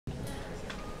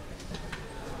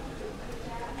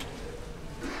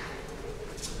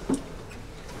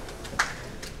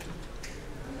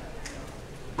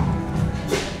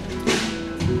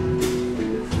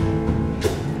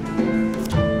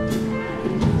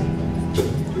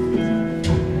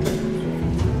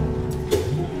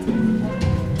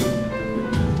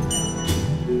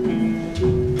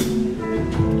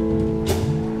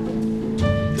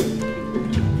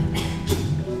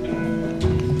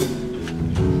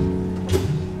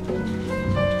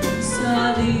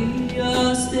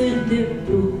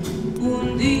templo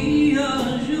un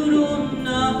día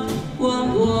llorona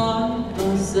cuando al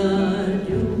pasar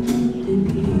yo te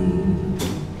vi.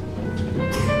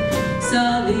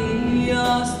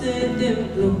 Salías del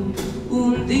templo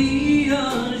un día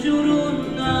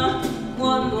llorona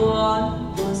cuando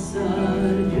al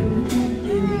pasar yo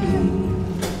te vi.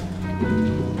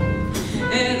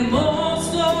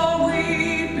 Hermoso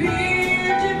huipil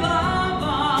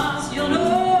llevabas,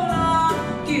 Llorona,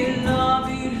 que la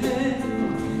Virgen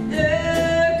te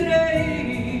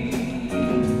creí.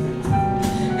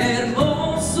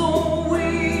 Hermoso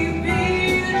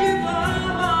huipil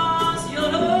llevabas,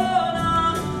 Llorona,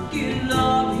 que la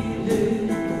Virgen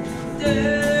te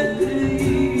creí.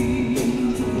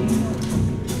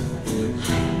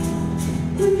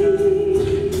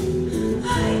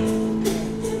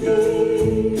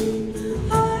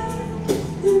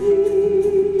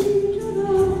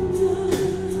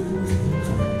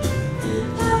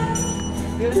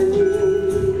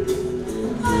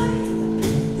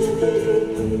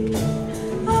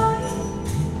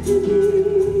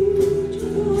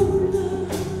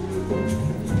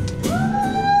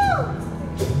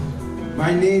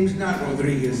 My name's not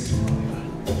Rodriguez.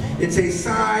 It's a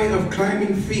sigh of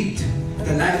climbing feet,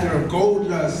 the ladder of gold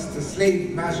lust, the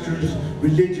slave master's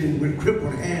religion with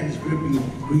crippled hands gripping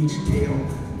Greed's tail.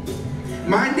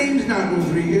 My name's not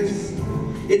Rodriguez.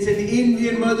 It's an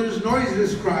Indian mother's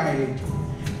noiseless cry,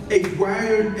 a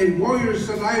warrior's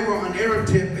saliva on arrow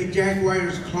tip, a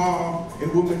jaguar's claw, a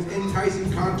woman's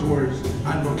enticing contours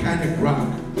on volcanic rock.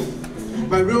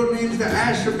 My real name's the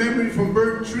ash of memory from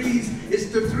burnt trees.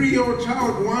 It's the 3-year-old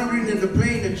child wandering in the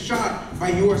plain and shot by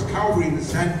U.S. cavalry in the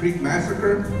Sand Creek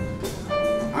Massacre.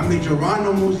 I'm the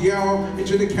Geronimo's yell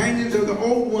into the canyons of the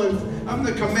old ones. I'm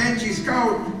the Comanche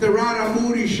scout, the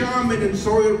Raramuri shaman and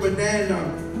soiled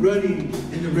banana running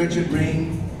in the wretched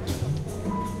rain.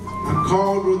 I'm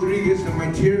called Rodriguez and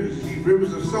my tears leave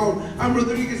rivers of salt. I'm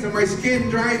Rodriguez and my skin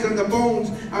dries on the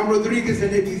bones. I'm Rodriguez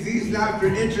and a diseased laughter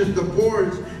enters the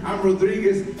pores. I'm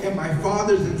Rodriguez and my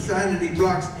father's insanity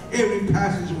blocks every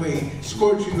passageway,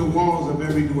 scorching the walls of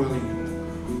every dwelling.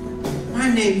 My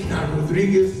name's not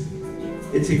Rodriguez.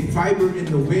 It's a fiber in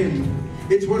the wind.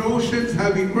 It's what oceans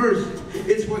have immersed.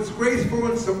 It's what's graceful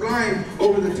and sublime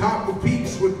over the top of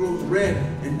peaks what grows red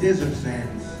and desert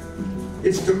sands.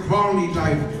 It's the crawling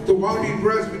life, the winding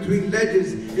breaths between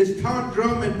ledges. It's taunt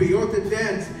drum and peyote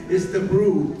dance. It's the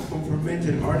brew from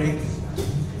fermented heartaches.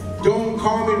 Don't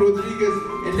call me Rodriguez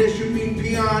unless you mean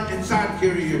peon and sod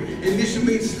carrier, unless you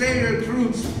mean slayer of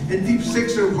truths and deep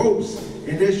sixer of hopes,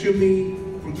 unless you mean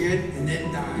forget and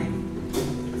then die.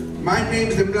 My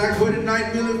name's the black-hooded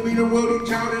 9mm welding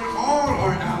child in all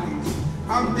our alleys.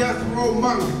 I'm Death Row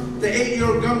Monk, the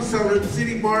 8-year-old gum seller in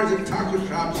city bars and taco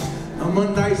shops. I'm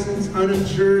unlicensed,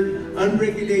 uninsured,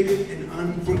 unregulated, and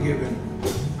unforgiven.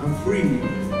 I'm free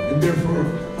and therefore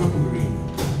hungry.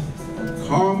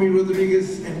 Call me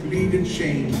Rodriguez and bleed in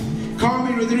shame. Call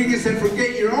me Rodriguez and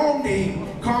forget your own name.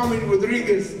 Call me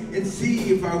Rodriguez and see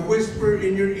if I whisper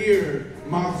in your ear,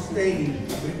 mouth stained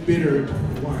with bitter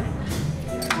wine.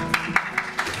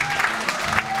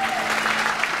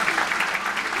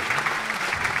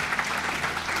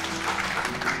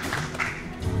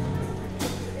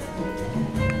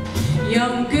 Y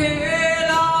aunque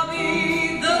la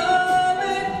vida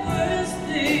me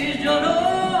cueste,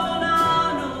 Llorona,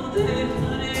 no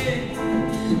dejaré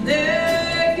de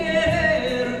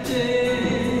quererte.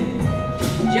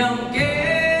 Y aunque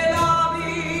la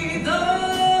vida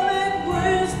me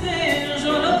cueste,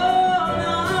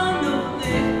 Llorona, no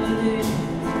dejaré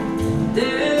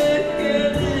de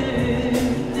quererte.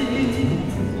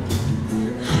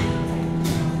 Ay,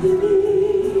 de mí.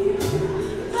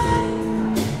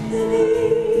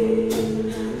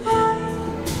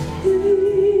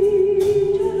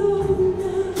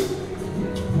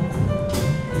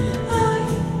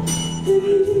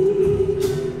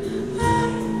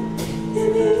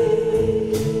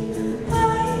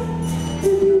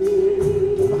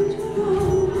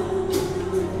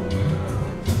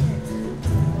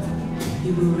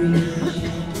 You will reach.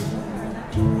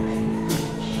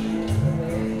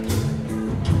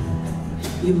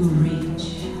 You will reach.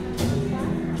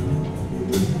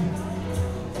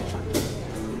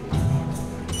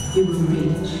 You will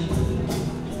reach.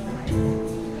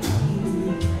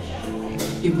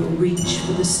 You will reach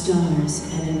for the stars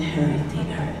and inherit the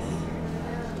earth.